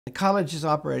The college is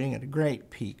operating at a great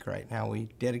peak right now. We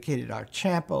dedicated our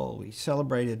chapel. We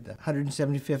celebrated the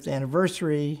 175th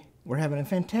anniversary. We're having a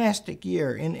fantastic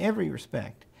year in every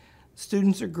respect.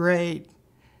 Students are great.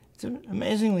 It's an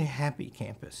amazingly happy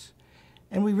campus.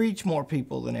 And we reach more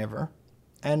people than ever.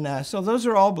 And so those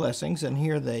are all blessings, and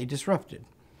here they disrupted.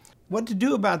 What to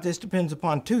do about this depends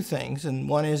upon two things, and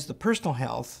one is the personal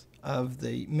health of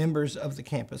the members of the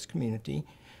campus community.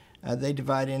 They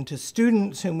divide into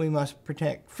students whom we must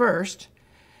protect first,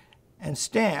 and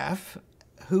staff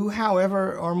who,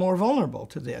 however, are more vulnerable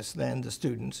to this than the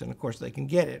students, and of course they can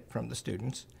get it from the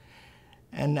students.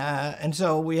 And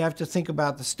so we have to think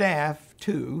about the staff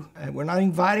too. We're not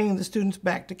inviting the students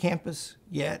back to campus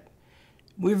yet.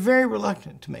 We're very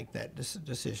reluctant to make that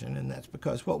decision, and that's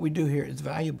because what we do here is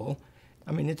valuable.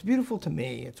 I mean, it's beautiful to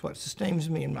me. It's what sustains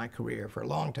me in my career for a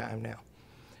long time now.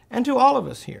 And to all of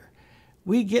us here.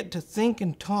 We get to think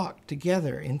and talk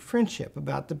together in friendship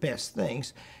about the best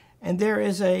things, and there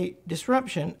is a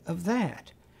disruption of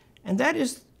that. And that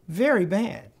is very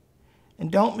bad.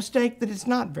 And don't mistake that it's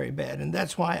not very bad, and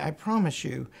that's why I promise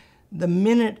you, the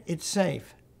minute it's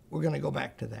safe, we're going to go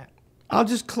back to that. I'll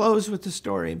just close with the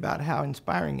story about how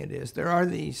inspiring it is. There are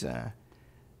these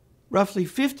roughly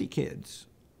 50 kids.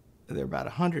 There are about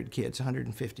 100 kids,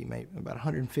 150 maybe, about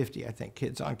 150, I think,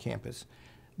 kids on campus.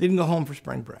 Didn't go home for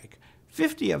spring break.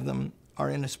 50 of them are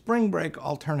in a spring break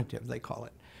alternative, they call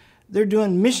it. They're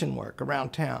doing mission work around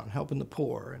town, helping the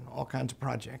poor and all kinds of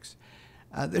projects.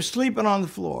 They're sleeping on the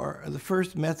floor of the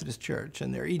First Methodist Church,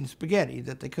 and they're eating spaghetti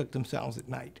that they cook themselves at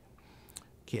night.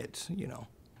 Kids, you know.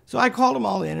 So I called them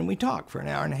all in, and we talked for an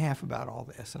hour and a half about all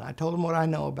this. And I told them what I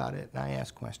know about it, and I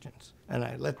asked questions. And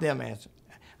I let them answer.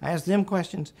 I asked them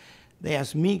questions. They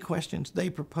asked me questions. They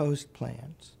proposed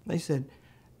plans. They said,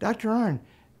 Dr. Arnn,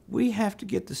 we have to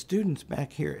get the students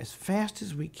back here as fast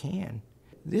as we can.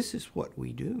 This is what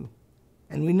we do.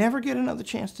 And we never get another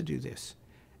chance to do this.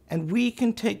 And we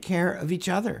can take care of each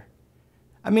other.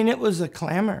 I mean, it was a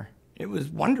clamor. It was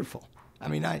wonderful. I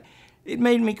mean, it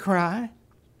made me cry.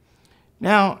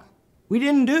 Now, we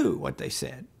didn't do what they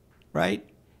said, right?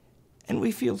 And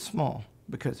we feel small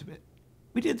because of it.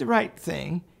 We did the right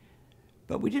thing,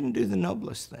 but we didn't do the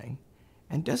noblest thing.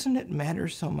 And doesn't it matter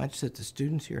so much that the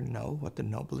students here know what the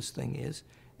noblest thing is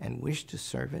and wish to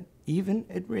serve it, even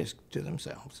at risk to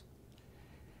themselves?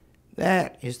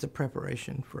 That is the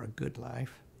preparation for a good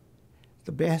life,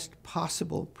 the best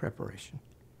possible preparation.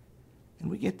 And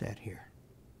we get that here.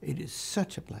 It is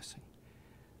such a blessing.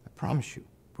 I promise you,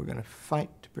 we're going to fight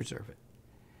to preserve it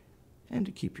and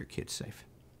to keep your kids safe.